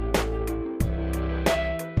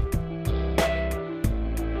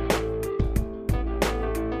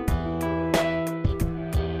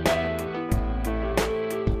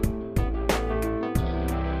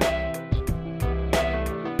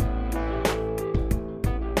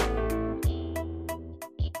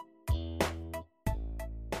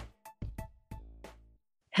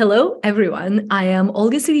Hello, everyone. I am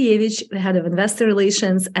Olga Sivievich, the head of investor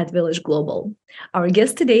relations at Village Global. Our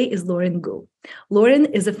guest today is Lauren Gu. Lauren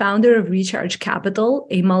is the founder of Recharge Capital,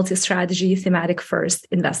 a multi-strategy thematic first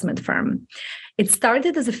investment firm. It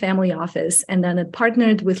started as a family office, and then it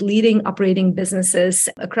partnered with leading operating businesses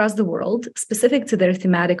across the world, specific to their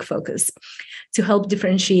thematic focus, to help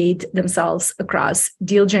differentiate themselves across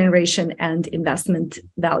deal generation and investment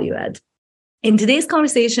value add. In today's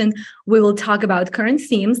conversation, we will talk about current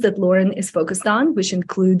themes that Lauren is focused on, which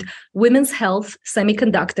include women's health,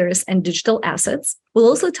 semiconductors, and digital assets. We'll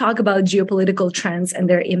also talk about geopolitical trends and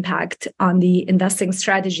their impact on the investing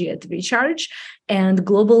strategy at Recharge and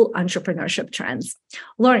global entrepreneurship trends.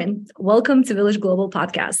 Lauren, welcome to Village Global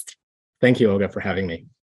Podcast. Thank you, Olga, for having me.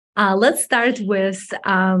 Let's start with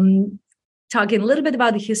talking a little bit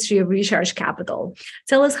about the history of Recharge Capital.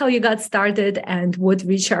 Tell us how you got started and what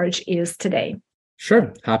Recharge is today.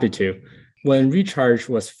 Sure, happy to. When Recharge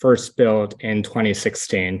was first built in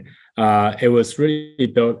 2016, it was really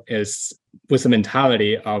built with the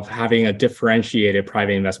mentality of having a differentiated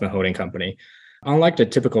private investment holding company. Unlike the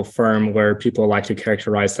typical firm where people like to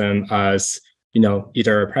characterize them as,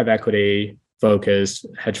 either a private equity focused,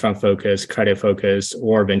 hedge fund focused, credit focused,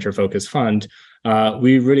 or venture focused fund,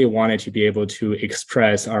 we really wanted to be able to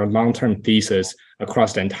express our long-term thesis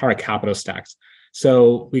across the entire capital stacks.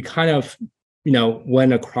 So we kind of,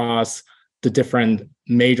 went across the different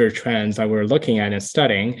major trends that we're looking at and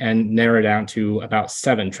studying and narrowed down to about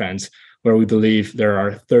 7 trends where we believe there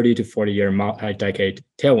are 30 to 40-year multi-decade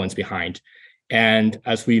tailwinds behind. And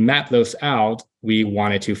as we map those out, we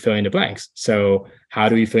wanted to fill in the blanks. So how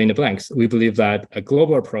do we fill in the blanks? We believe that a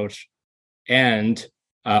global approach and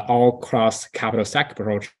all cross capital stack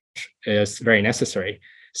approach is very necessary.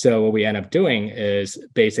 So what we end up doing is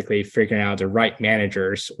basically figuring out the right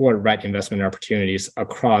managers or right investment opportunities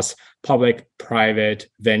across public, private,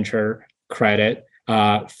 venture, credit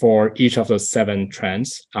for each of those 7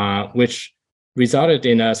 trends, which resulted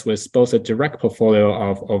in us with both a direct portfolio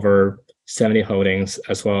of over 70 holdings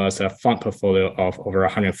as well as a fund portfolio of over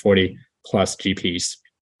 140 plus GPs.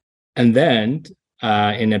 And then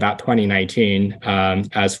in about 2019,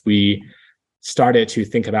 as we started to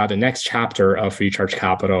think about the next chapter of Recharge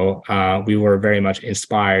Capital, we were very much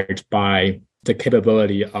inspired by the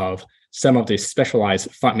capability of some of the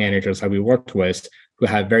specialized fund managers that we worked with who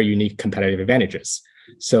had very unique competitive advantages.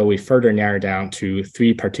 So we further narrowed down to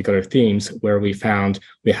 3 particular themes where we found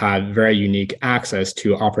we had very unique access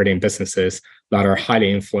to operating businesses that are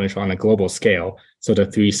highly influential on a global scale. So the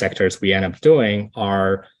 3 sectors we end up doing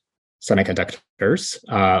are semiconductors,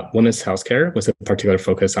 women's healthcare with a particular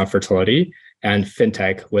focus on fertility, and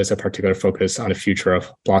fintech with a particular focus on the future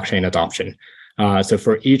of blockchain adoption. So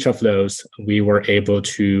for each of those, we were able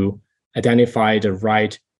to identify the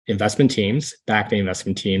right investment teams, back the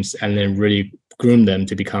investment teams, and then really groom them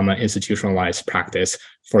to become an institutionalized practice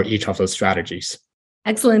for each of those strategies.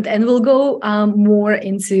 Excellent. And we'll go more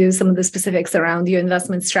into some of the specifics around your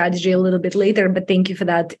investment strategy a little bit later, but thank you for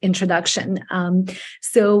that introduction.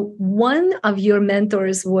 So one of your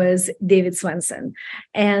mentors was David Swensen.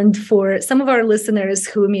 And for some of our listeners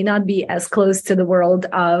who may not be as close to the world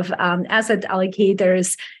of asset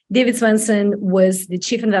allocators, David Swensen was the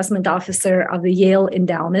chief investment officer of the Yale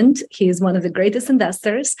Endowment. He is one of the greatest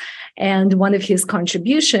investors, and one of his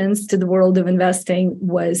contributions to the world of investing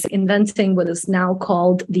was inventing what is now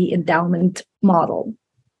called the endowment model,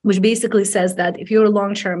 which basically says that if you're a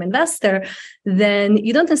long-term investor, then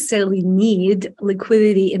you don't necessarily need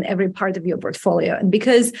liquidity in every part of your portfolio. And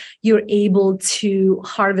because you're able to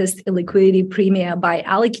harvest a liquidity premium by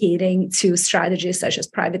allocating to strategies such as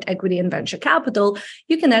private equity and venture capital,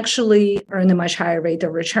 you can actually earn a much higher rate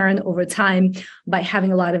of return over time by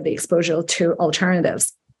having a lot of the exposure to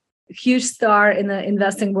alternatives. Huge star in the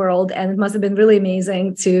investing world, and it must have been really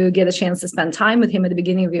amazing to get a chance to spend time with him at the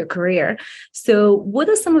beginning of your career. So what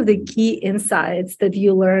are some of the key insights that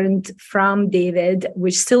you learned from David,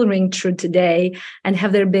 which still ring true today? And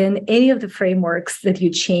have there been any of the frameworks that you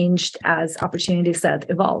changed as opportunity set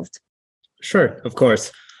evolved? Sure, of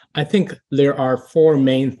course. I think there are 4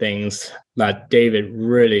 main things that David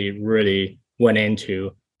really went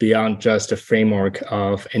into beyond just the framework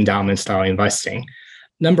of endowment style investing.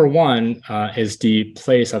 Number 1 is the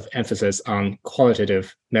place of emphasis on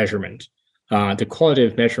qualitative measurement, the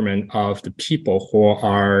qualitative measurement of the people who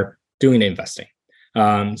are doing the investing.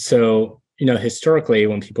 So, historically,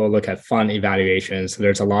 when people look at fund evaluations,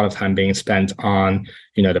 there's a lot of time being spent on,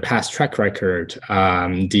 the past track record,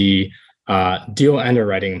 the deal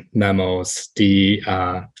underwriting memos, the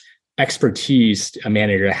expertise a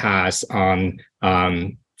manager has on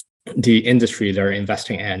the industry they're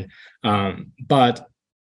investing in. But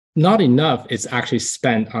not enough is actually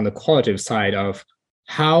spent on the qualitative side of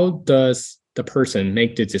how does the person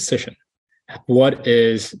make the decision? What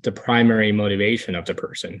is the primary motivation of the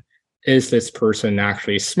person? Is this person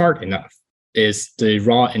actually smart enough? Is the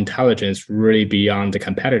raw intelligence really beyond the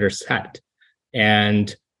competitor's set?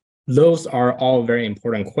 And those are all very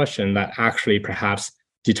important questions that actually perhaps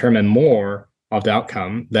determine more of the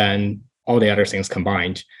outcome than all the other things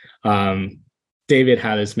combined. David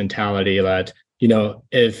had this mentality that,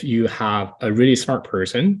 if you have a really smart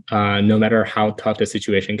person, no matter how tough the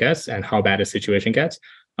situation gets and how bad the situation gets,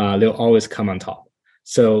 they'll always come on top.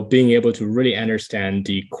 So being able to really understand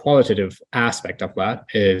the qualitative aspect of that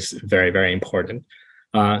is very, very important.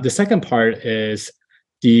 The second part is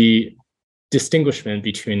the distinguishment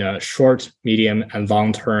between a short, medium, and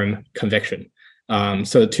long-term conviction.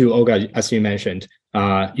 So to Olga, as you mentioned,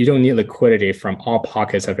 you don't need liquidity from all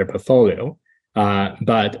pockets of your portfolio,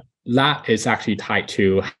 but that is actually tied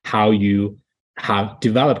to how you have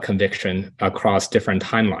developed conviction across different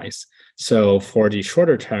timelines. So for the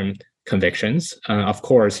shorter term convictions, of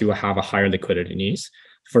course, you will have a higher liquidity needs.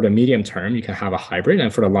 For the medium term, you can have a hybrid.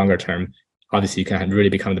 And for the longer term, obviously, you can really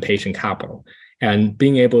become the patient capital. And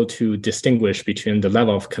being able to distinguish between the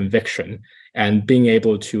level of conviction and being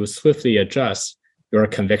able to swiftly adjust your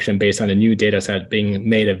conviction based on the new data set being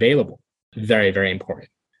made available, very, very important.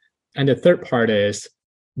 And the third part is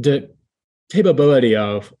the capability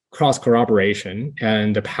of cross-corroboration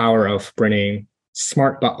and the power of bringing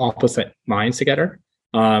smart but opposite minds together.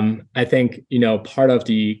 I think, part of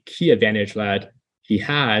the key advantage that he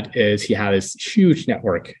had is he had this huge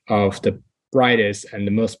network of the brightest and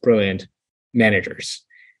the most brilliant managers.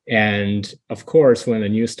 And of course, when a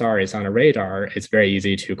new star is on a radar, it's very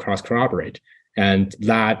easy to cross-corroborate. And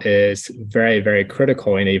that is very, very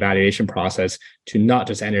critical in the evaluation process to not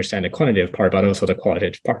just understand the quantitative part, but also the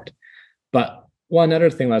qualitative part. But one other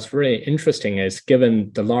thing that's really interesting is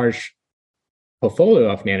given the large portfolio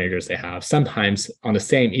of managers they have, sometimes on the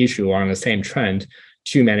same issue or on the same trend,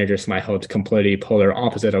 two managers might hold completely polar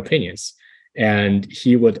opposite opinions. And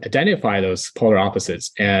he would identify those polar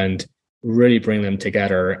opposites and really bring them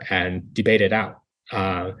together and debate it out.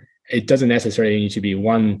 It doesn't necessarily need to be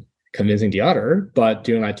one convincing the other, but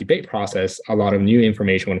during that debate process, a lot of new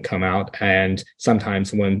information would come out. And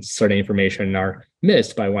sometimes when certain information are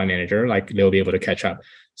missed by one manager, like they'll be able to catch up.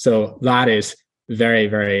 So that is very,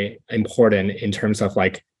 very important in terms of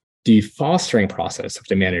like the fostering process of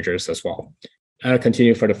the managers as well. I'll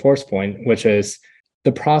continue for the fourth point, which is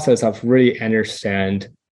the process of really understand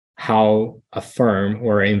how a firm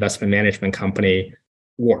or an investment management company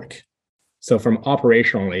work. So from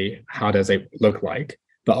operationally, how does it look like?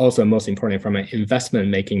 But also most importantly, from an investment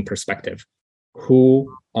making perspective,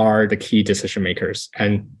 who are the key decision makers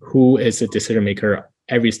and who is the decision maker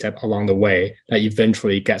every step along the way that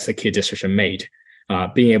eventually gets a key decision made?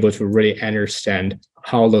 Being able to really understand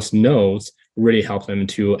how those nodes really help them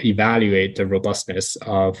to evaluate the robustness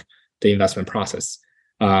of the investment process.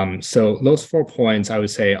 So those 4 points, I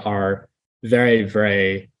would say, are very,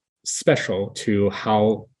 very special to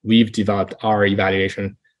how we've developed our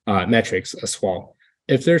evaluation metrics as well.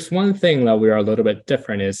 If there's one thing that we are a little bit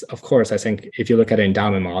different is, of course, I think if you look at an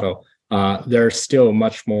endowment model, they're still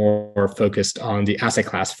much more focused on the asset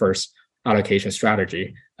class first allocation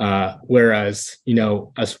strategy. Whereas,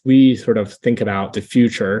 as we sort of think about the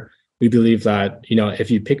future, we believe that,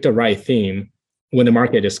 if you pick the right theme, when the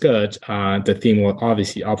market is good, the theme will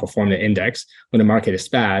obviously outperform the index. When the market is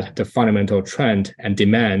bad, the fundamental trend and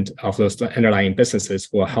demand of those underlying businesses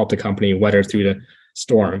will help the company weather through the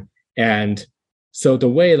storm. And so the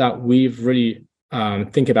way that we've really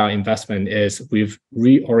think about investment is we've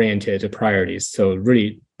reoriented the priorities. So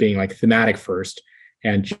really being like thematic first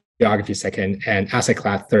and geography second and asset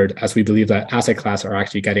class third, as we believe that asset class are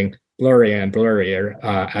actually getting blurrier and blurrier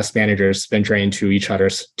as managers venture into each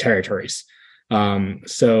other's territories.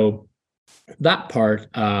 So that part,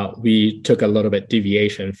 we took a little bit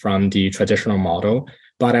deviation from the traditional model,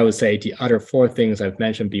 but I would say the other 4 things I've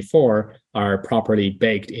mentioned before are properly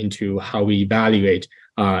baked into how we evaluate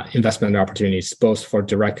investment opportunities, both for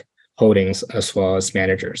direct holdings as well as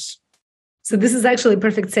managers. So this is actually a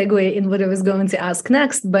perfect segue in what I was going to ask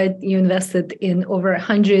next, but you invested in over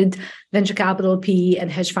 100 venture capital, PE,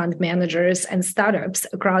 and hedge fund managers and startups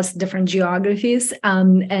across different geographies.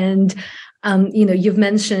 You've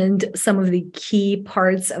mentioned some of the key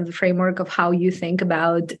parts of the framework of how you think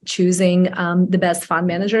about choosing the best fund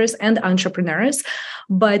managers and entrepreneurs.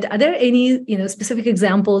 But are there any, specific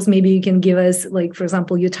examples maybe you can give us? Like, for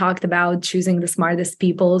example, you talked about choosing the smartest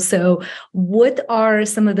people. So what are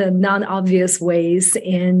some of the non-obvious ways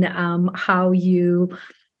in how you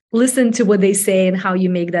listen to what they say and how you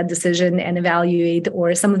make that decision and evaluate,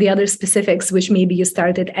 or some of the other specifics which maybe you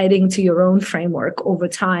started adding to your own framework over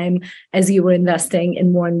time as you were investing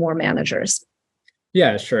in more and more managers?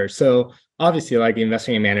 Yeah, sure. So obviously, like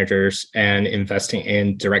investing in managers and investing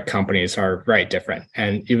in direct companies are very different.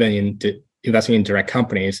 And even in investing in direct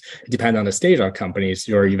companies, depending on the stage of companies,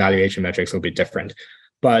 your evaluation metrics will be different.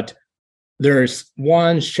 But there's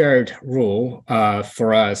one shared rule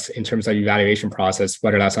for us in terms of evaluation process,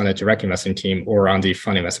 whether that's on the direct investing team or on the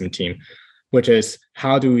fund investment team, which is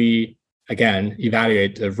how do we, again,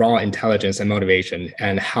 evaluate the raw intelligence and motivation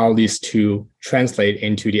and how these two translate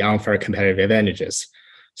into the unfair competitive advantages.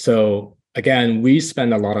 So again, we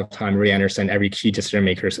spend a lot of time really understanding every key decision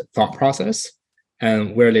maker's thought process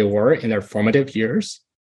and where they were in their formative years,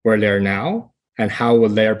 where they're now, and how will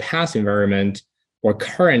their past environment or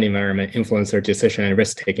current environment influence their decision and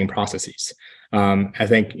risk-taking processes. I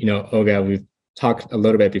think, Olga, we've talked a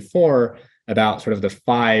little bit before about sort of the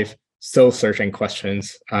 5 soul-searching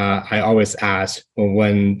questions I always ask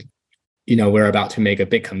when, we're about to make a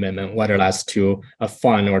big commitment, whether that's to a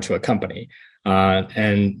fund or to a company.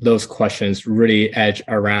 And those questions really edge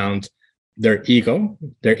around their ego,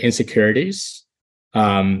 their insecurities,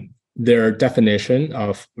 their definition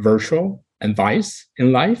of virtue and vice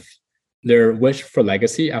in life, their wish for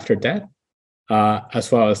legacy after death,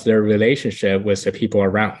 as well as their relationship with the people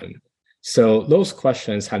around them. So those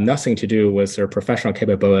questions have nothing to do with their professional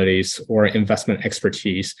capabilities or investment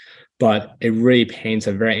expertise, but it really paints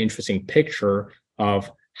a very interesting picture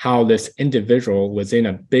of how this individual within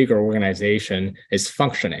a bigger organization is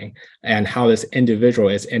functioning and how this individual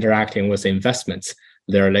is interacting with the investments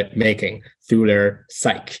they're making through their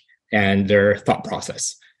psyche and their thought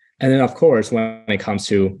process. And then, of course, when it comes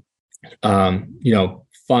to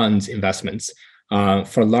funds investments,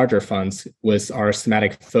 for larger funds with our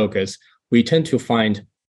thematic focus, we tend to find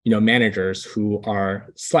managers who are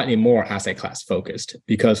slightly more asset class focused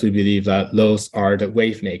because we believe that those are the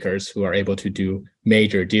wave makers who are able to do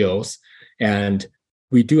major deals. And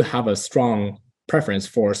we do have a strong preference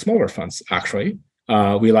for smaller funds, actually.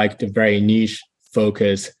 We like the very niche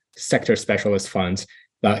focused sector specialist funds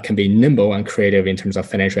that can be nimble and creative in terms of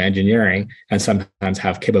financial engineering and sometimes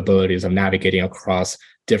have capabilities of navigating across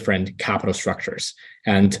different capital structures.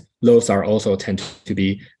 And those are also tend to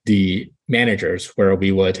be the managers where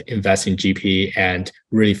we would invest in GP and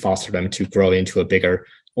really foster them to grow into a bigger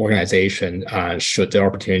organization should the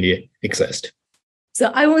opportunity exist. So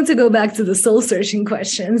I want to go back to the soul-searching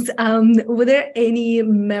questions. Were there any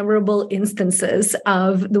memorable instances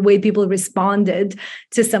of the way people responded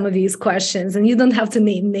to some of these questions? And you don't have to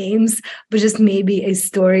name names, but just maybe a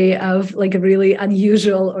story of like a really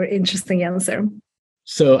unusual or interesting answer.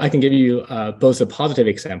 So I can give you both a positive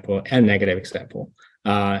example and negative example.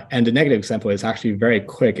 And the negative example is actually very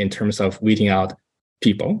quick in terms of weeding out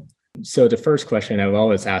people. So the first question I've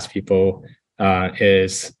always asked people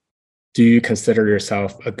is, do you consider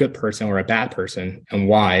yourself a good person or a bad person, and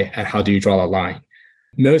why, and how do you draw the line?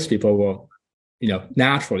 Most people will,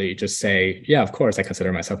 naturally just say, yeah, of course, I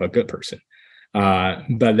consider myself a good person.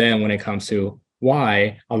 But then when it comes to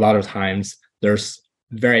why, a lot of times there's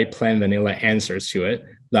very plain vanilla answers to it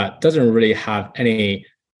that doesn't really have any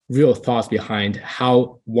real thoughts behind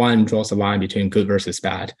how one draws the line between good versus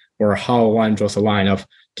bad, or how one draws the line of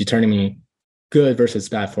determining good versus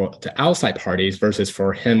bad for the outside parties versus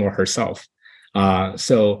for him or herself.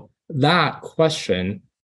 So that question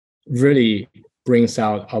really brings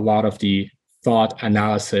out a lot of the thought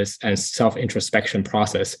analysis and self-introspection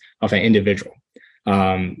process of an individual.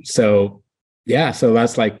 So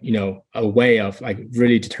that's like, a way of like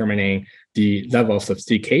really determining the level of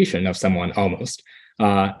sophistication of someone almost.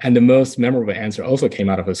 And the most memorable answer also came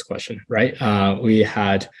out of this question, right? We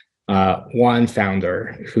had one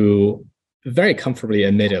founder who very comfortably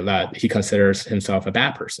admitted that he considers himself a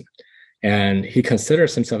bad person. And he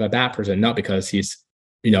considers himself a bad person, not because he's,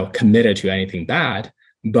 committed to anything bad,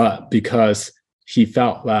 but because he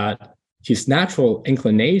felt that his natural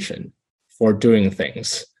inclination for doing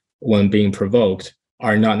things when being provoked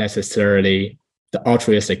are not necessarily the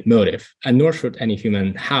altruistic motive, and nor should any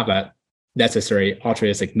human have a necessary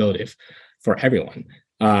altruistic motive for everyone.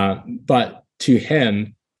 But to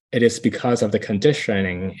him, it is because of the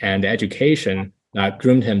conditioning and the education that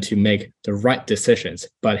groomed him to make the right decisions,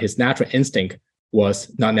 but his natural instinct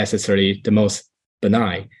was not necessarily the most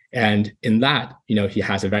benign. And in that, he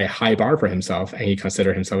has a very high bar for himself, and he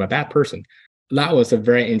considered himself a bad person. That was a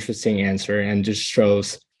very interesting answer, and just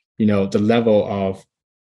shows, the level of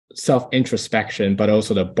self-introspection, but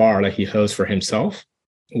also the bar that he holds for himself,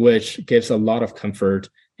 which gives a lot of comfort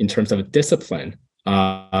in terms of discipline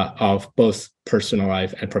of both personal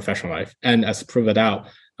life and professional life. And as proved out,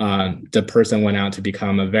 the person went out to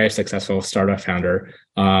become a very successful startup founder,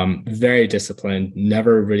 very disciplined,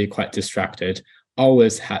 never really quite distracted,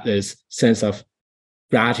 always had this sense of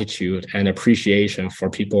gratitude and appreciation for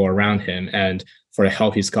people around him and for the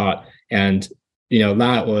help he's got. And,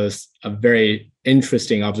 that was a very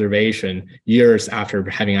interesting observation years after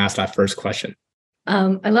having asked that first question.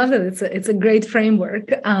 I love that. It's a great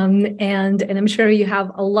framework. And I'm sure you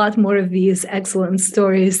have a lot more of these excellent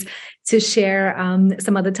stories to share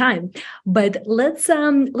some other time. But let's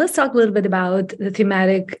talk a little bit about the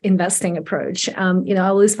thematic investing approach. I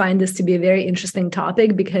always find this to be a very interesting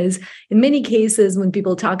topic because in many cases, when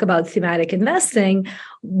people talk about thematic investing,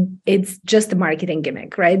 it's just a marketing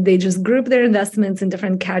gimmick, right? They just group their investments in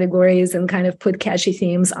different categories and kind of put catchy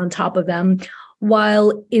themes on top of them.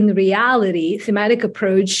 While in reality, thematic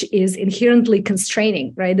approach is inherently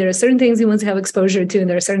constraining, right? There are certain things you want to have exposure to, and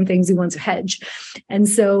there are certain things you want to hedge. And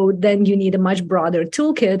so then you need a much broader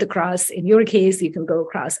toolkit across, in your case, you can go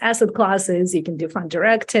across asset classes, you can do fund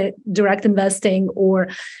direct investing or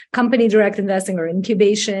company direct investing or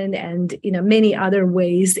incubation, and many other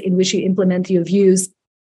ways in which you implement your views.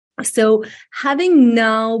 So having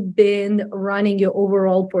now been running your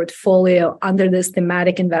overall portfolio under this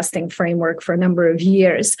thematic investing framework for a number of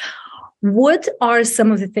years, what are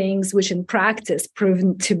some of the things which in practice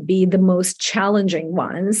proven to be the most challenging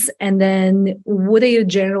ones? And then what are your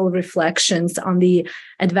general reflections on the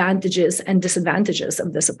advantages and disadvantages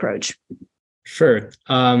of this approach? Sure.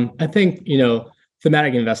 I think,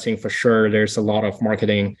 thematic investing for sure, there's a lot of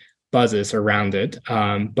marketing buzzes around it.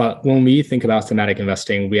 But when we think about thematic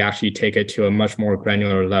investing, we actually take it to a much more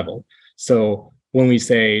granular level. So when we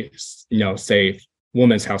say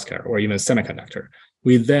women's healthcare or even semiconductor,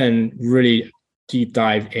 we then really deep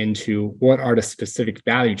dive into what are the specific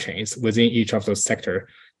value chains within each of those sectors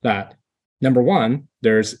that, number one,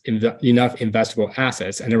 there's enough investable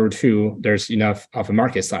assets. And number two, there's enough of a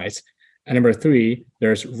market size. And number three,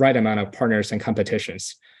 there's right amount of partners and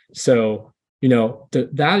competitions. So the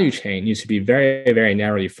value chain needs to be very, very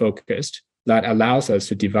narrowly focused. That allows us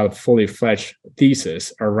to develop fully fledged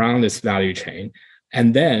thesis around this value chain.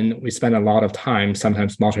 And then we spend a lot of time,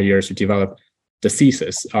 sometimes multiple years, to develop the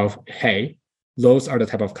thesis of, hey, those are the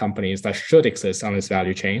type of companies that should exist on these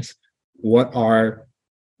value chains. What are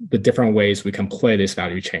the different ways we can play this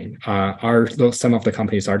value chain? Are some of the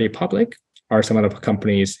companies already public? Are some of the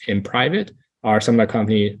companies in private? Are some of the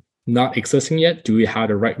companies not existing yet? Do we have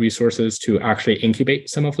the right resources to actually incubate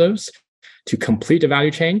some of those to complete the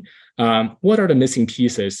value chain? What are the missing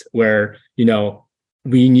pieces where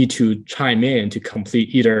we need to chime in to complete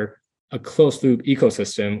either a closed loop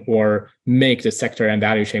ecosystem or make the sector and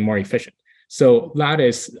value chain more efficient? So that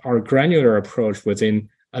is our granular approach within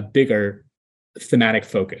a bigger thematic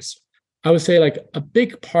focus. I would say a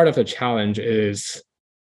big part of the challenge is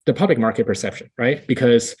the public market perception, right?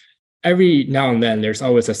 Because every now and then, there's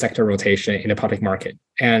always a sector rotation in the public market.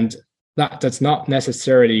 And that does not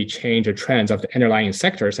necessarily change the trends of the underlying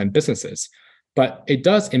sectors and businesses, but it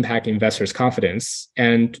does impact investors' confidence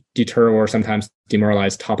and deter or sometimes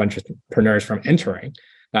demoralize top entrepreneurs from entering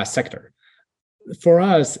that sector. For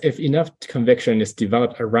us, if enough conviction is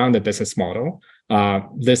developed around the business model,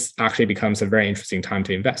 this actually becomes a very interesting time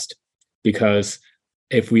to invest. Because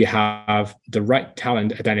if we have the right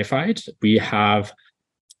talent identified, we have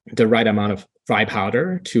the right amount of dry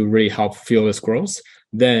powder to really help fuel this growth,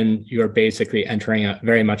 then you're basically entering a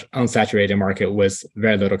very much unsaturated market with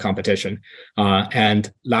very little competition.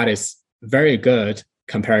 And that is very good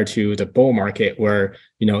compared to the bull market where,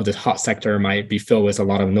 the hot sector might be filled with a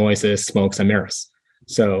lot of noises, smokes, and mirrors.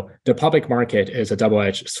 So the public market is a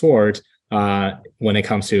double-edged sword when it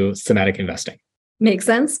comes to thematic investing. Makes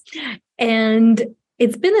sense. And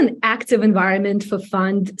it's been an active environment for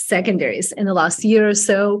fund secondaries in the last year or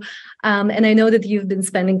so. And I know that you've been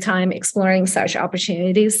spending time exploring such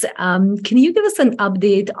opportunities. Can you give us an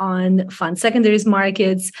update on fund secondaries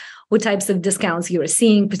markets, what types of discounts you are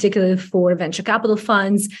seeing, particularly for venture capital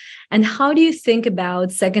funds? And how do you think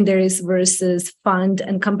about secondaries versus fund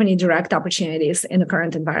and company direct opportunities in the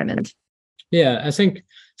current environment? Yeah, I think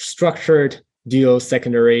structured deals,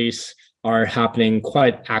 secondaries, are happening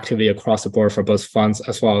quite actively across the board for both funds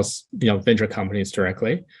as well as venture companies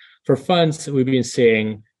directly. For funds, we've been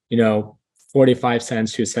seeing 45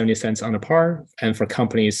 cents to 70 cents on the par, and for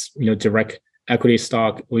companies, direct equity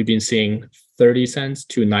stock, we've been seeing 30 cents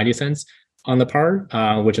to 90 cents on the par,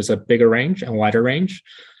 which is a bigger range and wider range.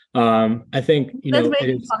 I think that's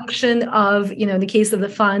a function of the case of the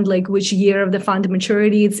fund, like which year of the fund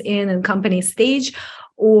maturity it's in and company stage.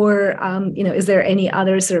 or is there any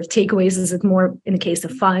other sort of takeaways? Is it more in the case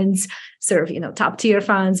of funds, sort of top tier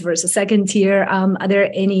funds versus second tier? Are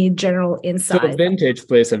there any general insights? So vintage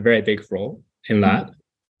plays a very big role in that. Mm-hmm.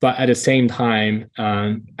 But at the same time,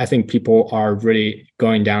 I think people are really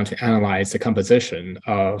going down to analyze the composition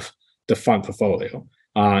of the fund portfolio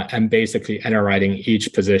and basically underwriting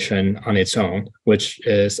each position on its own, which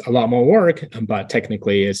is a lot more work, but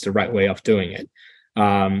technically is the right way of doing it.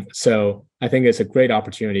 So I think it's a great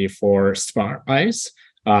opportunity for smart eyes.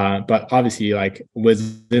 But obviously, like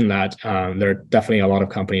within that, there are definitely a lot of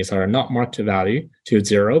companies that are not marked to value to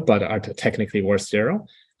zero, but are technically worth zero.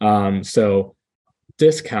 So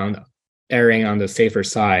discount erring on the safer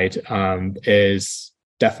side is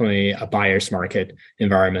definitely a buyer's market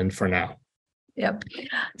environment for now. Yep.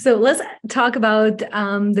 So let's talk about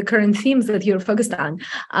the current themes that you're focused on.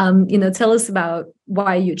 Tell us about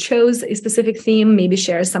why you chose a specific theme, maybe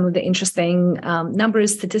share some of the interesting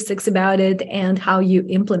numbers, statistics about it, and how you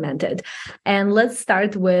implement it. And let's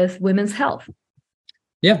start with women's health.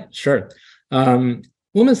 Yeah, sure.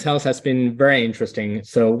 Women's health has been very interesting.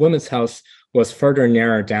 So women's health was further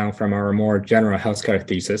narrowed down from our more general healthcare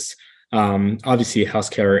thesis. Obviously,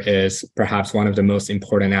 healthcare is perhaps one of the most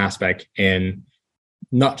important aspects in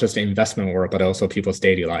not just the investment world, but also people's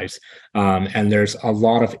daily lives. And there's a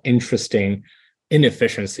lot of interesting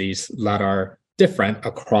inefficiencies that are different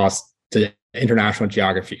across the international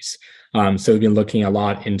geographies. So we've been looking a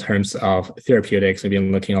lot in terms of therapeutics. We've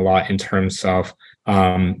been looking a lot in terms of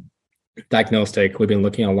diagnostic. We've been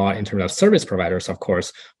looking a lot in terms of service providers, of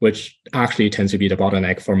course, which actually tends to be the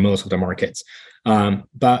bottleneck for most of the markets.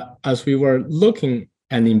 But as we were looking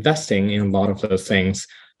and investing in a lot of those things,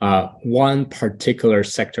 one particular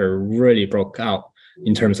sector really broke out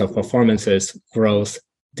in terms of performances, growth,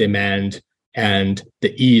 demand, and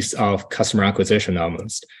the ease of customer acquisition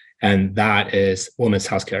almost. And that is women's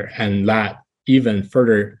healthcare. And that even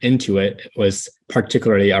further into it was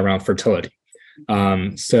particularly around fertility.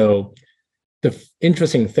 So the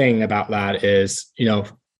interesting thing about that is,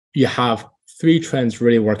 you have three trends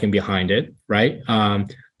really working behind it, right?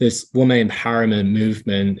 This woman empowerment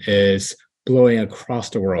movement is blowing across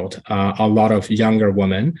the world. A lot of younger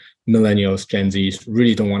women, millennials, Gen Zs,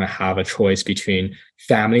 really don't want to have a choice between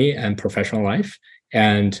family and professional life.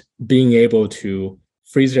 And being able to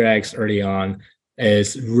freeze their eggs early on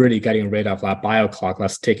is really getting rid of that bio clock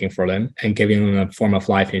that's ticking for them and giving them a form of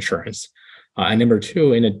life insurance. And number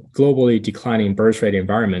two, in a globally declining birth rate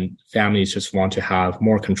environment, families just want to have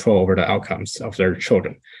more control over the outcomes of their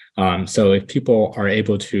children. So if people are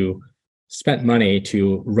able to spend money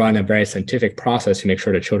to run a very scientific process to make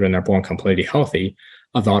sure the children are born completely healthy,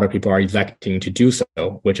 a lot of people are electing to do so,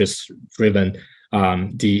 which has driven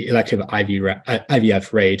the elective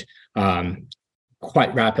IVF rate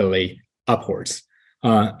quite rapidly upwards.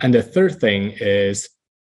 And the third thing is,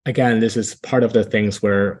 again, this is part of the things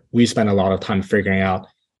where we spend a lot of time figuring out,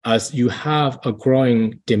 as you have a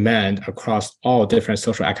growing demand across all different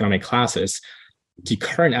social economic classes, the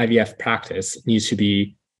current IVF practice needs to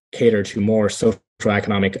be catered to more social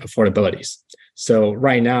economic affordabilities. So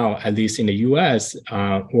right now, at least in the US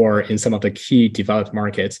or in some of the key developed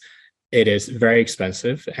markets, it is very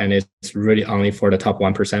expensive and it's really only for the top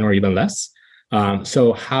 1% or even less.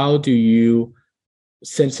 So how do you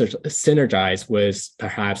synergize with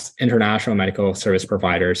perhaps international medical service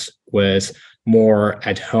providers, with more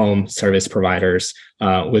at-home service providers,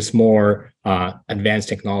 with more advanced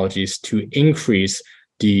technologies to increase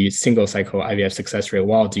the single cycle IVF success rate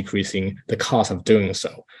while decreasing the cost of doing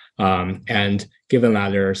so? And given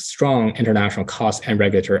that there are strong international cost and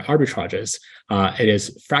regulatory arbitrages, it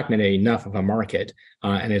is fragmented enough of a market,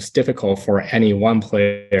 and it's difficult for any one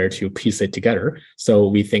player to piece it together. So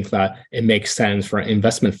we think that it makes sense for an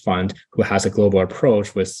investment fund who has a global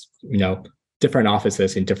approach with different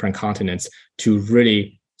offices in different continents to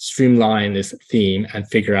really streamline this theme and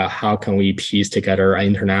figure out how can we piece together an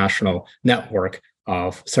international network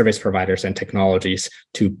of service providers and technologies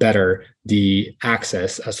to better the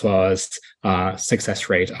access as well as success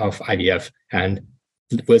rate of IVF. And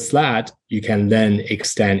with that, you can then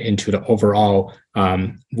extend into the overall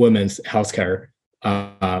women's healthcare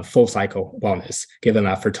full cycle wellness, given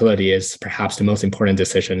that fertility is perhaps the most important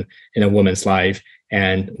decision in a woman's life.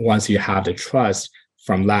 And once you have the trust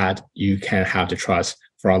from that, you can have the trust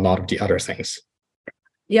for a lot of the other things.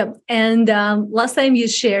 Yep. And last time you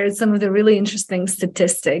shared some of the really interesting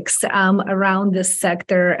statistics around this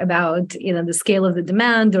sector about, the scale of the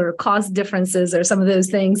demand or cost differences or some of those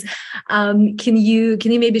things. Can you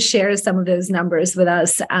maybe share some of those numbers with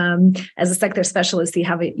us? As a sector specialist, you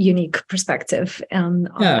have a unique perspective.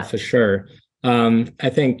 Yeah, for sure. I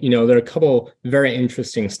think, there are a couple very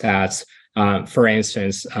interesting stats. For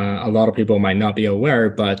instance, a lot of people might not be aware,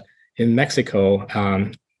 but in Mexico,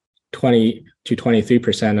 20 to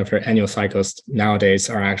 23% of their annual cycles nowadays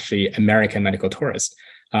are actually American medical tourists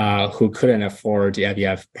who couldn't afford the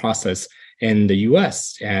IVF process in the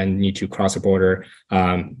US and need to cross the border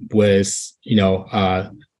with,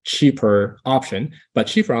 cheaper option. But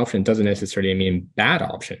cheaper option doesn't necessarily mean bad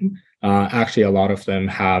option. Actually, a lot of them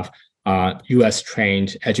have US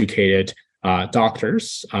trained, educated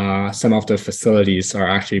doctors. Some of the facilities are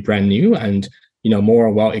actually brand new and more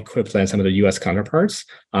well equipped than some of the US counterparts.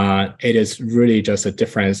 It is really just a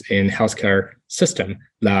difference in healthcare system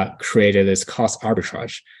that created this cost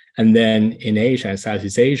arbitrage. And then in Asia and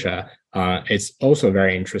Southeast Asia, it's also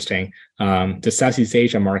very interesting. The Southeast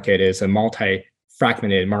Asia market is a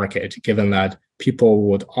multi-fragmented market, given that people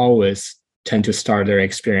would always tend to start their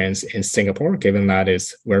experience in Singapore, given that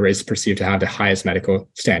is where it's perceived to have the highest medical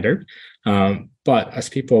standard. But as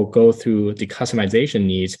people go through the customization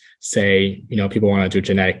needs, say, people want to do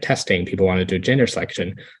genetic testing, people want to do gender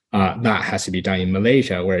selection, that has to be done in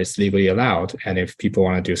Malaysia, where it's legally allowed. And if people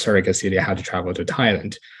want to do surrogacy, they have to travel to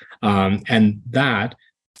Thailand. And that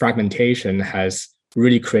fragmentation has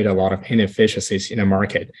really created a lot of inefficiencies in the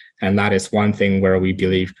market. And that is one thing where we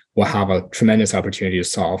believe we'll have a tremendous opportunity to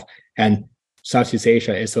solve. And Southeast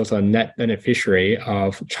Asia is also a net beneficiary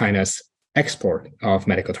of China's export of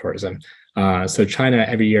medical tourism. So China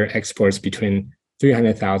every year exports between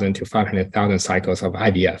 300,000 to 500,000 cycles of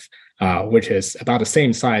IVF, which is about the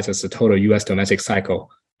same size as the total US domestic cycle.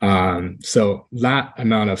 So that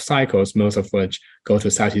amount of cycles, most of which go to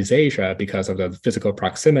Southeast Asia because of the physical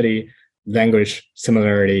proximity, language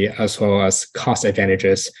similarity, as well as cost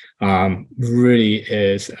advantages, really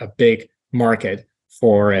is a big market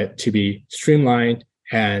for it to be streamlined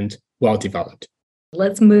and well developed.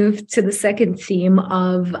 Let's move to the second theme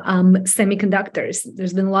of semiconductors.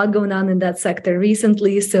 There's been a lot going on in that sector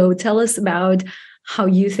recently. So tell us about how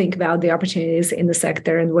you think about the opportunities in the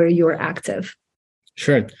sector and where you're active.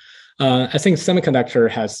 Sure. I think semiconductor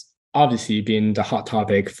has obviously been the hot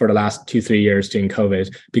topic for the last 2-3 years during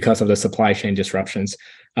COVID because of the supply chain disruptions.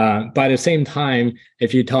 But at the same time,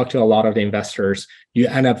 if you talk to a lot of the investors, you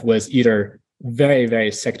end up with either very,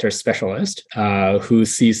 very sector specialist who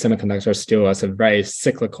see semiconductors still as a very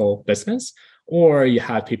cyclical business, or you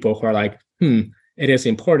have people who are like, it is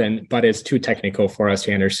important, but it's too technical for us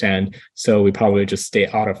to understand, so we probably just stay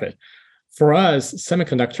out of it. For us,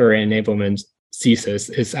 semiconductor enablement thesis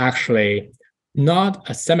is actually not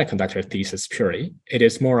a semiconductor thesis purely. It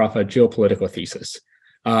is more of a geopolitical thesis.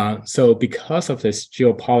 So because of this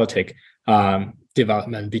geopolitical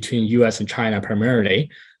development between US and China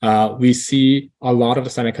primarily, we see a lot of the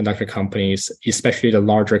semiconductor companies, especially the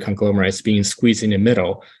larger conglomerates, being squeezed in the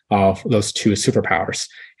middle of those two superpowers.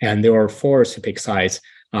 And they were forced to pick sides.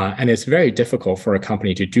 And it's very difficult for a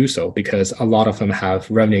company to do so because a lot of them have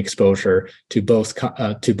revenue exposure to both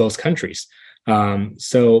countries.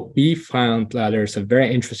 So we found that there's a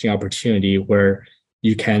very interesting opportunity where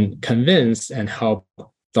you can convince and help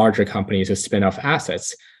larger companies to spin off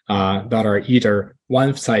assets that are either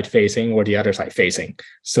one side facing or the other side facing,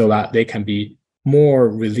 so that they can be more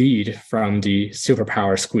relieved from the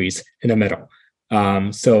superpower squeeze in the middle.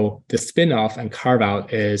 So the spin-off and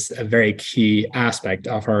carve-out is a very key aspect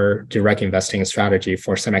of our direct investing strategy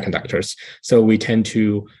for semiconductors. So we tend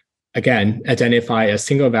to, again, identify a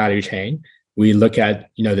single value chain. We look at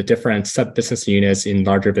the different sub-business units in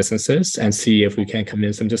larger businesses and see if we can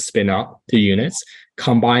convince them to spin up the units,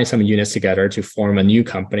 combine some units together to form a new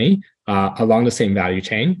company along the same value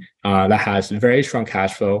chain that has very strong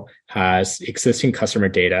cash flow, has existing customer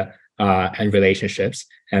data and relationships,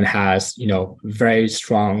 and has very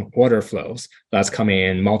strong order flows that's coming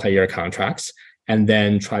in multi-year contracts, and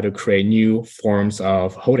then try to create new forms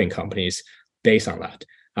of holding companies based on that.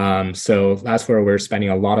 So that's where we're spending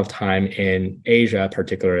a lot of time in Asia,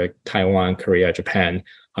 particularly Taiwan, Korea, Japan,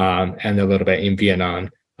 and a little bit in Vietnam,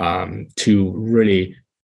 to really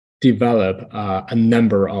develop a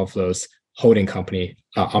number of those holding company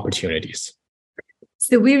opportunities.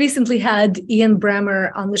 So we recently had Ian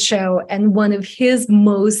Bremmer on the show, and one of his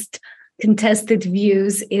most contested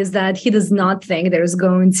views is that he does not think there's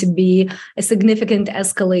going to be a significant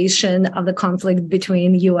escalation of the conflict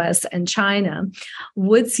between US and China.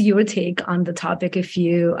 What's your take on the topic if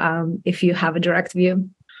you have a direct view?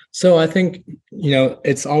 So I think,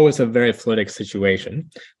 it's always a very fluid situation.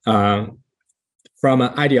 From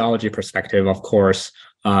an ideology perspective, of course,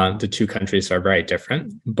 the two countries are very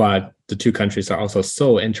different, but the two countries are also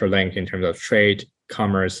so interlinked in terms of trade,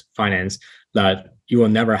 commerce, finance, that you will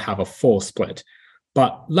never have a full split.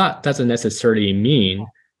 But that doesn't necessarily mean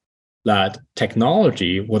that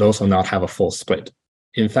technology would also not have a full split.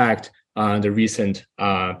 In fact, the recent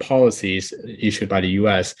policies issued by the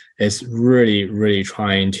US is really, really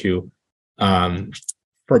trying to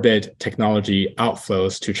forbid technology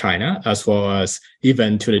outflows to China, as well as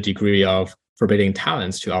even to the degree of forbidding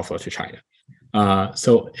talents to outflow to China.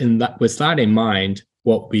 So with that in mind,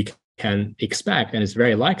 what we can expect, and is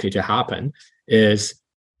very likely to happen, is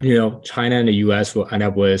China and the US will end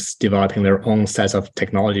up with developing their own sets of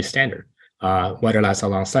technology standard, whether that's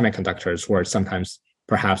along semiconductors or sometimes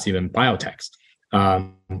perhaps even biotechs.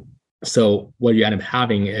 So what you end up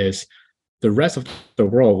having is the rest of the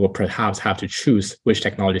world will perhaps have to choose which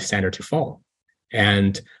technology standard to follow.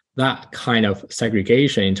 And that kind of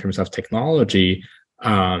segregation in terms of technology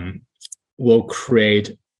will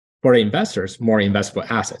create, for investors, more investable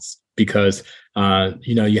assets, because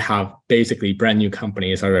you have basically brand new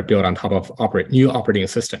companies that are built on top of new operating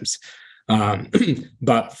systems.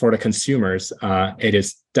 But for the consumers, it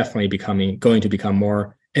is definitely going to become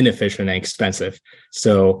more inefficient and expensive.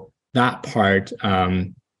 So that part,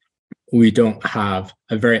 we don't have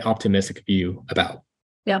a very optimistic view about.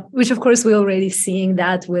 Yeah, which of course we're already seeing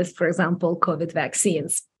that with, for example, COVID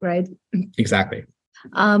vaccines, right? Exactly.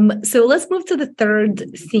 So let's move to the third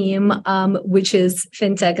theme, which is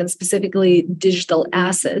fintech and specifically digital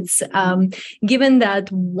assets. Given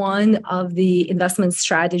that one of the investment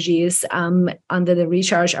strategies under the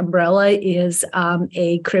Recharge umbrella is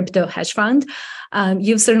a crypto hedge fund,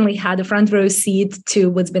 you've certainly had a front row seat to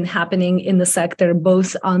what's been happening in the sector,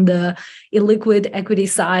 both on the illiquid equity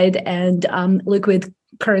side and liquid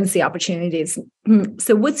currency opportunities.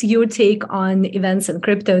 So what's your take on events in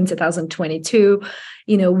crypto in 2022?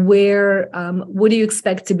 What do you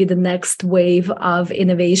expect to be the next wave of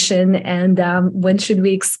innovation, and when should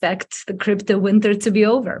we expect the crypto winter to be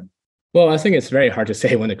over? Well, I think it's very hard to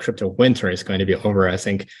say when the crypto winter is going to be over. I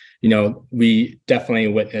think, we definitely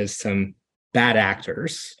witnessed some bad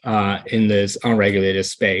actors in this unregulated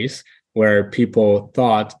space where people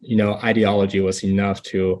thought, ideology was enough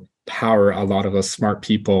to power a lot of those smart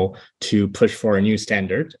people to push for a new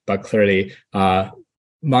standard, but clearly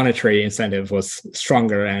monetary incentive was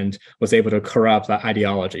stronger and was able to corrupt that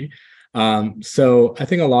ideology. So I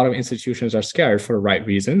think a lot of institutions are scared for the right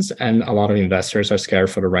reasons, and a lot of investors are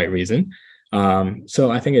scared for the right reason.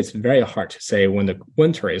 So I think it's very hard to say when the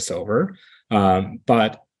winter is over.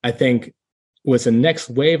 But I think with the next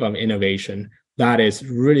wave of innovation, that is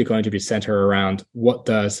really going to be centered around what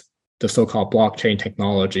does the so-called blockchain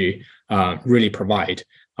technology really provide.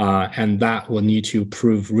 And that will need to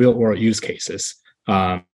prove real-world use cases.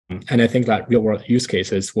 And I think that real-world use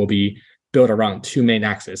cases will be built around two main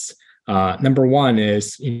axes. Number one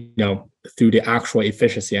is, through the actual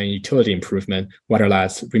efficiency and utility improvement, whether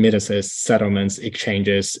that's remittances, settlements,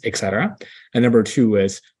 exchanges, et cetera. And number two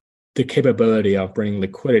is the capability of bringing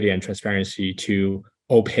liquidity and transparency to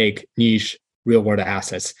opaque, niche, real-world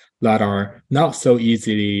assets that are not so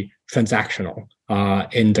easily transactional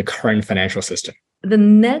in the current financial system. The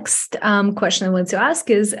next question I want to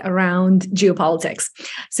ask is around geopolitics.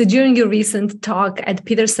 So during your recent talk at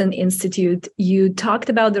Peterson Institute, you talked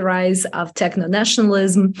about the rise of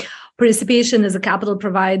techno-nationalism, participation as a capital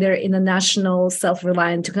provider in the national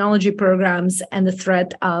self-reliant technology programs, and the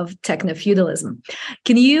threat of techno-feudalism.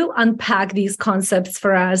 Can you unpack these concepts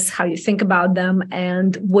for us, how you think about them,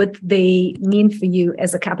 and what they mean for you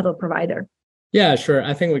as a capital provider? Yeah, sure.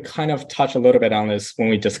 I think we kind of touched a little bit on this when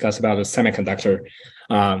we discussed about the semiconductor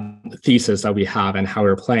thesis that we have and how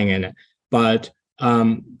we're playing in it. But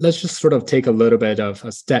let's just sort of take a little bit of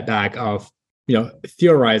a step back of,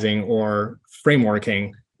 theorizing or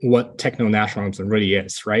frameworking what techno-nationalism really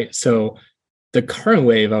is, right? So the current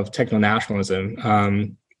wave of techno-nationalism,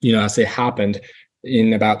 as it happened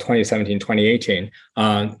in about 2017, 2018,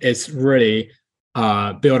 it's really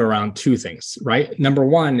built around two things, right? Number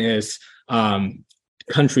one is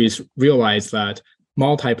countries realize that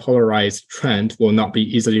multipolarized trend will not be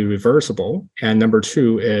easily reversible. And number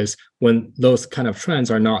two is when those kind of trends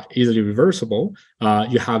are not easily reversible,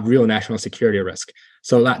 you have real national security risk.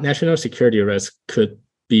 So that national security risk could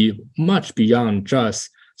be much beyond just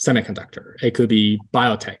semiconductor. It could be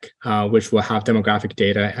biotech, which will have demographic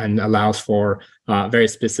data and allows for very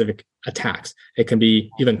specific attacks. It can be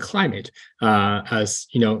even climate, as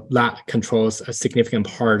that controls a significant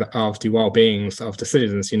part of the well-being of the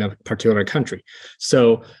citizens in a particular country.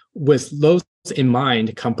 So with those in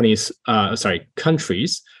mind, countries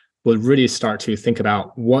would really start to think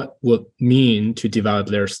about what would mean to develop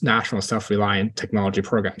their national self-reliant technology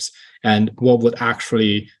programs and what would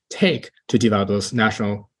actually take to develop those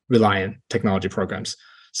national reliant technology programs.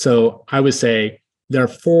 So I would say, there are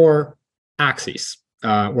four axes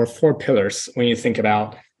or four pillars when you think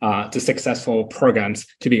about the successful programs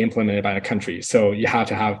to be implemented by a country. So you have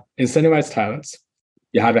to have incentivized talents,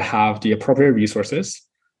 you have to have the appropriate resources,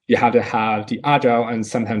 you have to have the agile and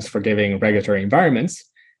sometimes forgiving regulatory environments,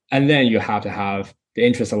 and then you have to have the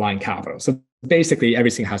interest-aligned capital. So basically,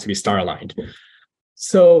 everything has to be star-aligned.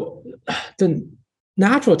 So the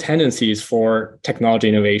natural tendencies for technology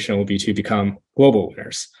innovation will be to become global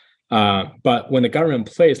winners. But when the government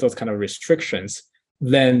places those kind of restrictions,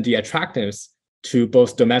 then the attractiveness to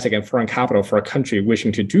both domestic and foreign capital for a country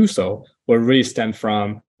wishing to do so will really stem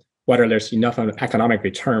from whether there's enough of an economic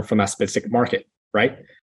return from that specific market, right?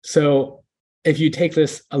 So if you take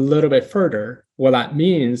this a little bit further, what that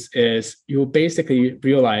means is you'll basically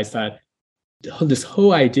realize that this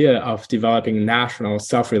whole idea of developing national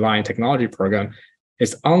self-reliant technology program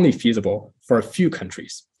is only feasible for a few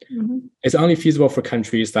countries. Mm-hmm. It's only feasible for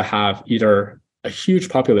countries that have either a huge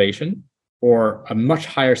population or a much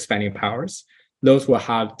higher spending powers. Those will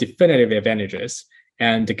have definitive advantages,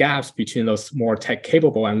 and the gaps between those more tech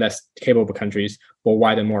capable and less capable countries will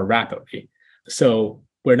widen more rapidly. So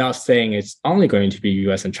we're not saying it's only going to be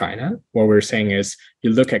US and China. What we're saying is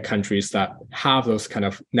you look at countries that have those kind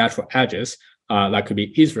of natural edges. That could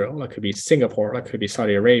be Israel, that could be Singapore, that could be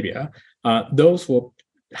Saudi Arabia. Those will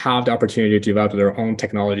have the opportunity to develop their own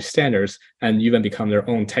technology standards and even become their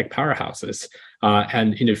own tech powerhouses.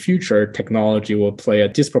 And in the future, technology will play a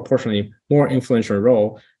disproportionately more influential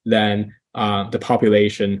role than the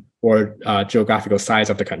population or geographical size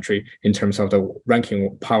of the country in terms of the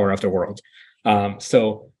ranking power of the world.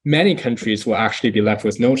 So many countries will actually be left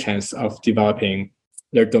with no chance of developing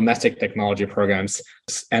their domestic technology programs,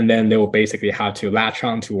 and then they will basically have to latch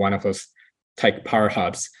on to one of those tech power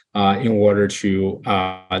hubs in order to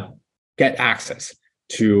get access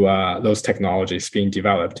to those technologies being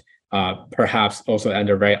developed, perhaps also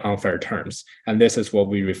under very unfair terms. And this is what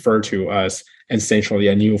we refer to as essentially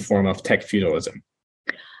a new form of tech feudalism.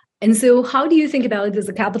 And so how do you think about it as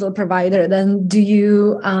a capital provider? Then do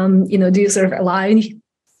you sort of align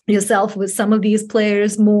yourself with some of these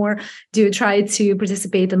players more? Do you try to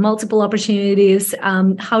participate in multiple opportunities?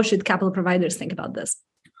 How should capital providers think about this?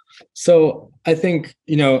 So I think,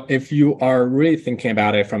 if you are really thinking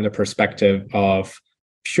about it from the perspective of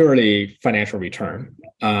purely financial return,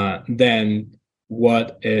 then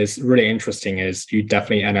what is really interesting is you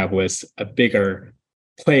definitely end up with a bigger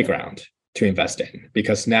playground to invest in,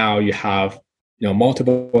 because now you have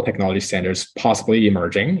multiple technology standards possibly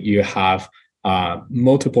emerging. You have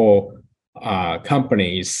multiple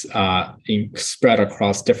companies spread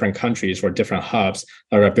across different countries or different hubs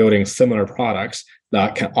that are building similar products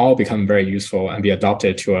that can all become very useful and be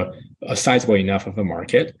adopted to a sizable enough of a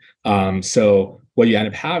market. So what you end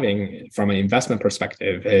up having from an investment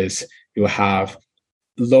perspective is you have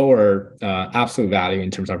lower absolute value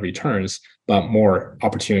in terms of returns, but more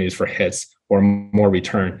opportunities for hits or more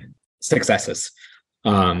return successes.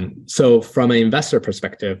 So from an investor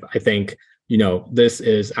perspective, I think this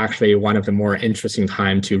is actually one of the more interesting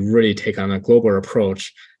times to really take on a global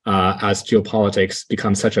approach as geopolitics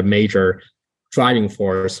becomes such a major driving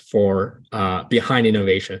force for behind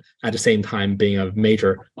innovation, at the same time being a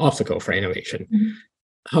major obstacle for innovation. Mm-hmm.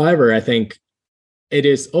 However, I think it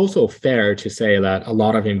is also fair to say that a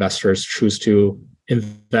lot of investors choose to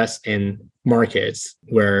invest in markets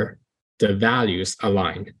where the values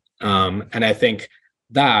align. And I think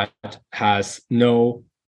that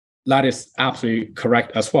is absolutely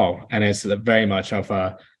correct as well. And it's very much of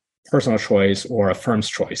a personal choice or a firm's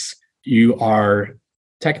choice. You are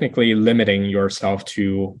technically limiting yourself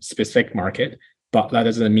to specific market, but that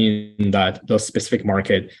doesn't mean that the specific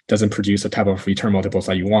market doesn't produce the type of return multiples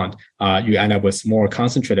that you want. You end up with more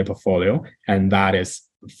concentrated portfolio, and that is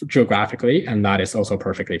geographically, and that is also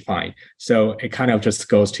perfectly fine. So it kind of just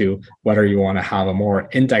goes to whether you want to have a more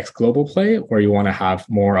index global play or you want to have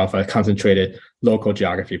more of a concentrated local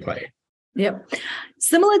geography play. Yep.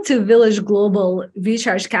 Similar to Village Global,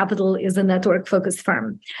 Recharge Capital is a network-focused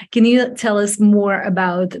firm. Can you tell us more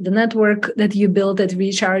about the network that you built at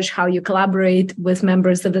Recharge, how you collaborate with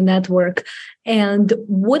members of the network, and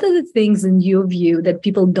what are the things in your view that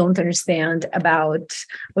people don't understand about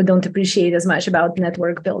or don't appreciate as much about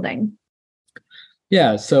network building?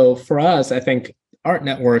 Yeah, so for us, I think our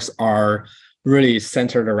networks are really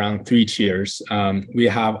centered around three tiers. We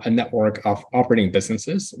have a network of operating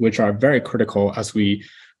businesses, which are very critical as we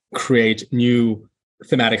create new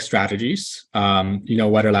thematic strategies,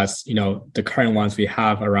 whether that's, the current ones we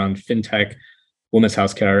have around fintech, women's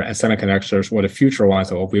healthcare, and semiconductors, or the future ones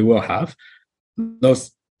that we will have.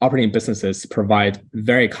 Those operating businesses provide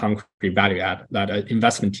very concrete value add that an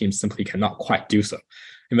investment team simply cannot quite do so.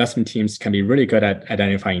 Investment teams can be really good at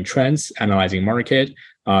identifying trends, analyzing market,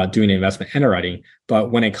 doing investment underwriting.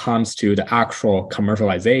 But when it comes to the actual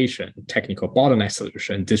commercialization, technical bottleneck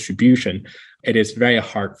solution, distribution, it is very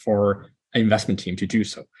hard for an investment team to do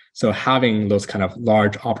so. So having those kind of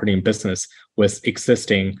large operating business with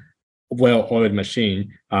existing well-oiled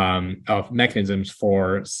machine of mechanisms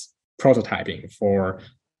for prototyping, for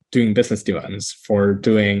doing business developments, for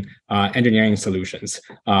doing engineering solutions,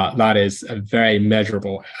 that is a very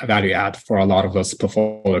measurable value add for a lot of those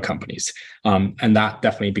portfolio companies. And that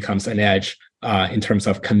definitely becomes an edge in terms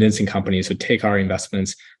of convincing companies to take our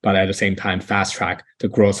investments, but at the same time, fast track the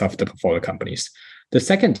growth of the portfolio companies. The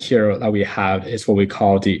second tier that we have is what we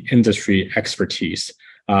call the industry expertise.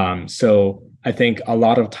 So I think a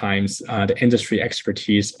lot of times the industry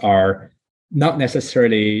expertise are not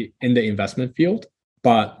necessarily in the investment field,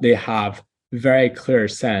 but they have very clear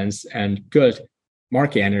sense and good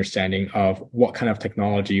market understanding of what kind of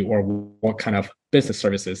technology or what kind of business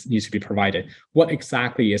services needs to be provided. What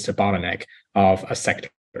exactly is the bottleneck of a sector?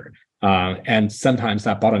 And sometimes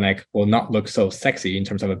that bottleneck will not look so sexy in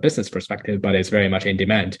terms of a business perspective, but it's very much in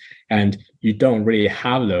demand. And you don't really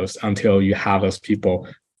have those until you have those people,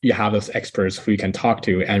 you have those experts who you can talk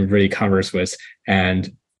to and really converse with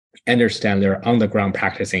and understand their on-the-ground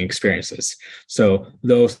practicing experiences. So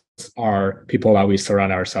those are people that we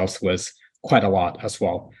surround ourselves with quite a lot as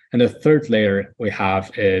well. And the third layer we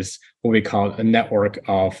have is what we call a network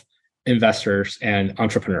of investors and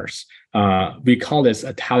entrepreneurs. We call this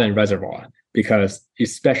a talent reservoir because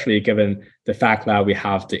especially given the fact that we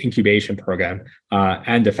have the incubation program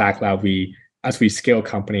and the fact that as we scale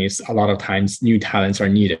companies, a lot of times new talents are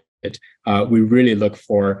needed. We really look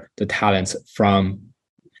for the talents from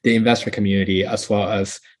the investor community as well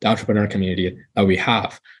as the entrepreneur community that we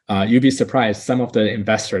have. You'd be surprised, some of the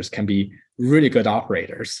investors can be really good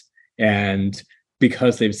operators. And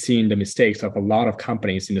because they've seen the mistakes of a lot of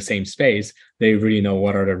companies in the same space, they really know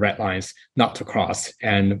what are the red lines not to cross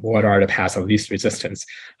and what are the paths of least resistance.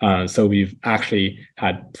 So we've actually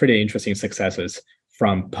had pretty interesting successes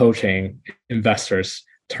from poaching investors,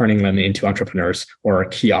 turning them into entrepreneurs or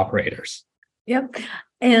key operators. Yep.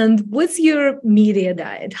 And what's your media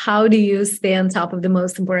diet? How do you stay on top of the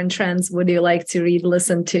most important trends? What do you like to read,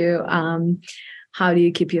 listen to? How do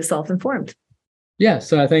you keep yourself informed? Yeah,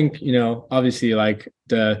 so I think, obviously like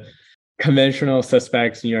the conventional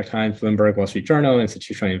suspects, New York Times, Bloomberg, Wall Street Journal,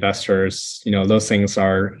 institutional investors, those things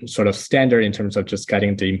are sort of standard in terms of just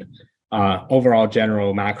getting the overall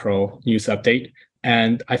general macro news update.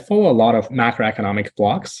 And I follow a lot of macroeconomic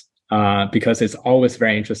blogs because it's always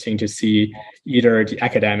very interesting to see either the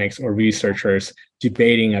academics or researchers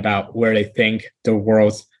debating about where they think the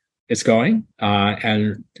world is going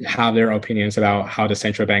and have their opinions about how the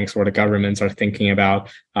central banks or the governments are thinking about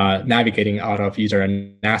navigating out of either a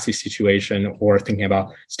nasty situation or thinking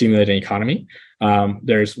about stimulating the economy.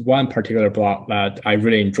 There's one particular blog that I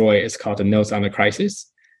really enjoy. It's called The Notes on the Crisis.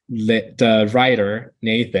 The writer,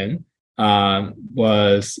 Nathan,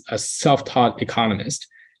 was a self-taught economist,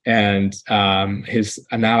 and his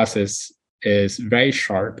analysis is very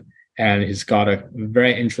sharp. And he's got a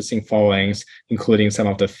very interesting followings, including some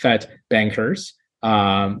of the Fed bankers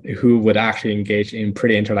who would actually engage in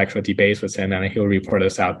pretty intellectual debates with him, and he'll report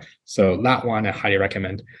this out. So that one I highly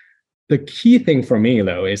recommend. The key thing for me,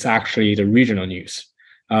 though, is actually the regional news.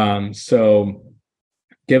 So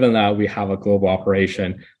given that we have a global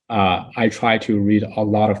operation, I try to read a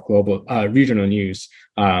lot of global regional news,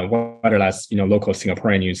 whether that's local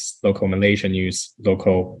Singaporean news, local Malaysian news,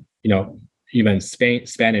 local even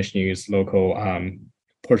Spanish news, local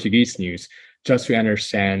Portuguese news, just to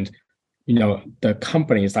understand, the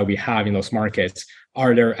companies that we have in those markets.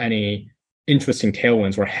 Are there any interesting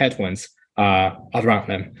tailwinds or headwinds around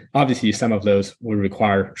them? Obviously, some of those will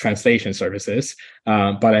require translation services,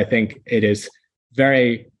 but I think it is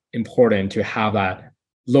very important to have that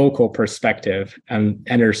local perspective and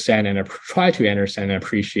understand and try to understand and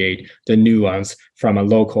appreciate the nuance from a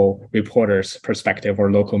local reporter's perspective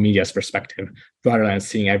or local media's perspective, rather than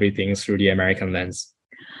seeing everything through the American lens.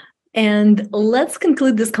 And let's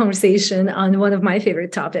conclude this conversation on one of my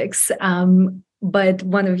favorite topics. But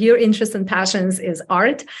one of your interests and passions is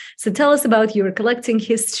art. So tell us about your collecting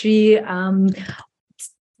history,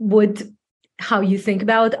 how you think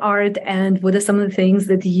about art, and what are some of the things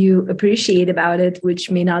that you appreciate about it,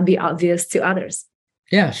 which may not be obvious to others?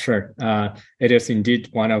 Yeah, sure. It is indeed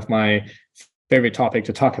one of my favorite topics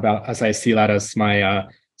to talk about, as I see that as my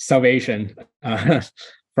salvation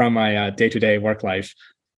from my day-to-day work life.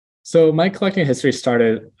 So my collecting history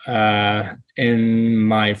started in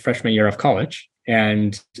my freshman year of college.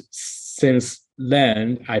 And since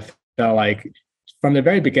then, I felt like from the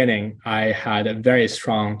very beginning, I had a very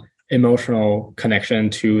strong emotional connection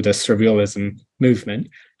to the surrealism movement.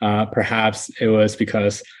 Perhaps it was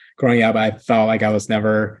because growing up, I felt like I was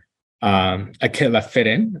never a kid that fit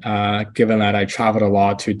in, given that I traveled a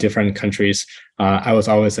lot to different countries. I was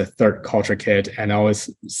always a third culture kid and always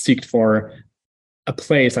seeked for a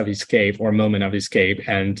place of escape or a moment of escape.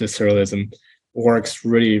 And the surrealism works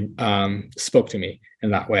really spoke to me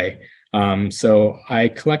in that way. So I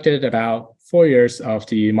collected about 4 years of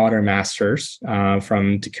the modern masters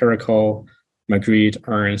from de Chirico, Magritte,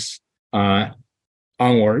 Ernst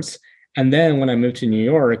onwards. And then when I moved to New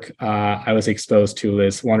York, I was exposed to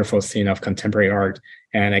this wonderful scene of contemporary art,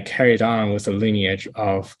 and I carried on with the lineage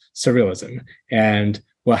of surrealism. And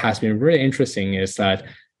what has been really interesting is that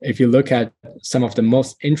if you look at some of the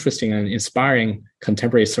most interesting and inspiring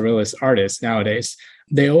contemporary surrealist artists nowadays,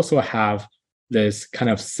 they also have this kind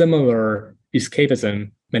of similar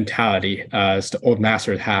escapism mentality as the old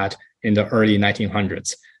masters had in the early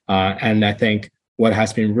 1900s. And I think what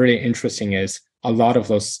has been really interesting is a lot of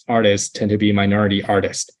those artists tend to be minority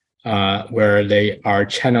artists, where they are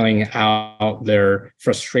channeling out their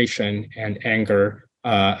frustration and anger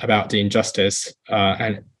about the injustice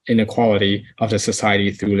and inequality of the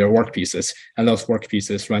society through their work pieces. And those work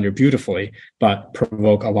pieces render beautifully, but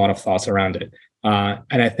provoke a lot of thoughts around it.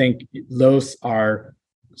 And I think those are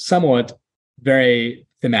somewhat very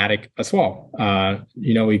thematic as well.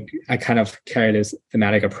 I kind of carry this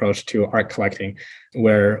thematic approach to art collecting,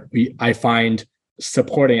 where I find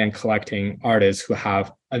supporting and collecting artists who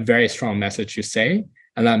have a very strong message to say,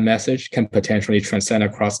 and that message can potentially transcend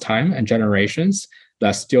across time and generations,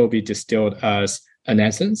 that still be distilled as an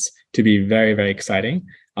essence, to be very, very exciting.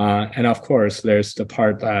 And of course, there's the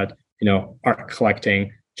part that, art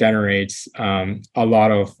collecting generates a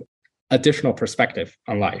lot of additional perspective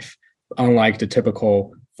on life. Unlike the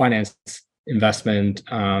typical finance investment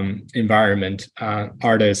environment,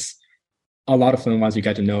 artists, a lot of them, once you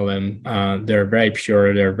get to know them, they're very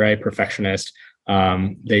pure, they're very perfectionist.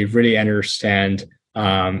 They really understand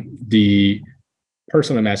the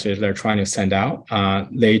personal message they're trying to send out.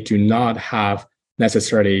 They do not have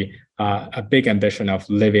necessarily a big ambition of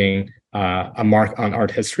leaving a mark on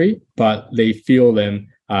art history, but they feel them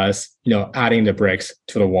as adding the bricks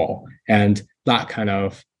to the wall. And that kind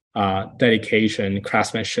of dedication,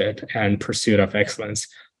 craftsmanship, and pursuit of excellence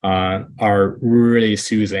are really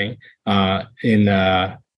soothing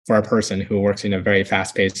for a person who works in a very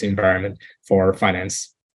fast-paced environment for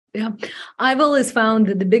finance. Yeah, I've always found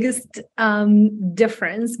that the biggest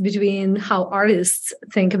difference between how artists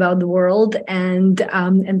think about the world and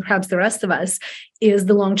perhaps the rest of us is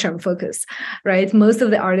the long-term focus, right? Most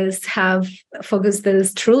of the artists have focus that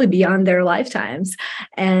is truly beyond their lifetimes,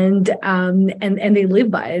 and they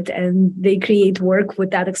live by it, and they create work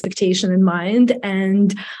with that expectation in mind.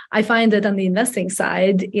 And I find that on the investing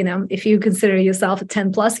side, if you consider yourself a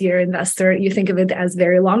 10+ year investor, you think of it as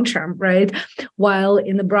very long-term, right? While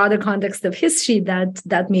in the broader context of history,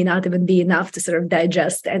 that may not even be enough to sort of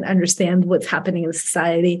digest and understand what's happening in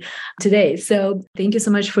society today. So thank you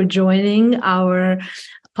so much for joining our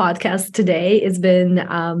podcast today. It's been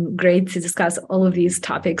great to discuss all of these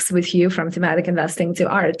topics with you, from thematic investing to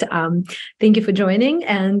art. Thank you for joining,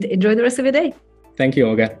 and enjoy the rest of your day. Thank you,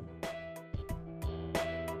 Olga.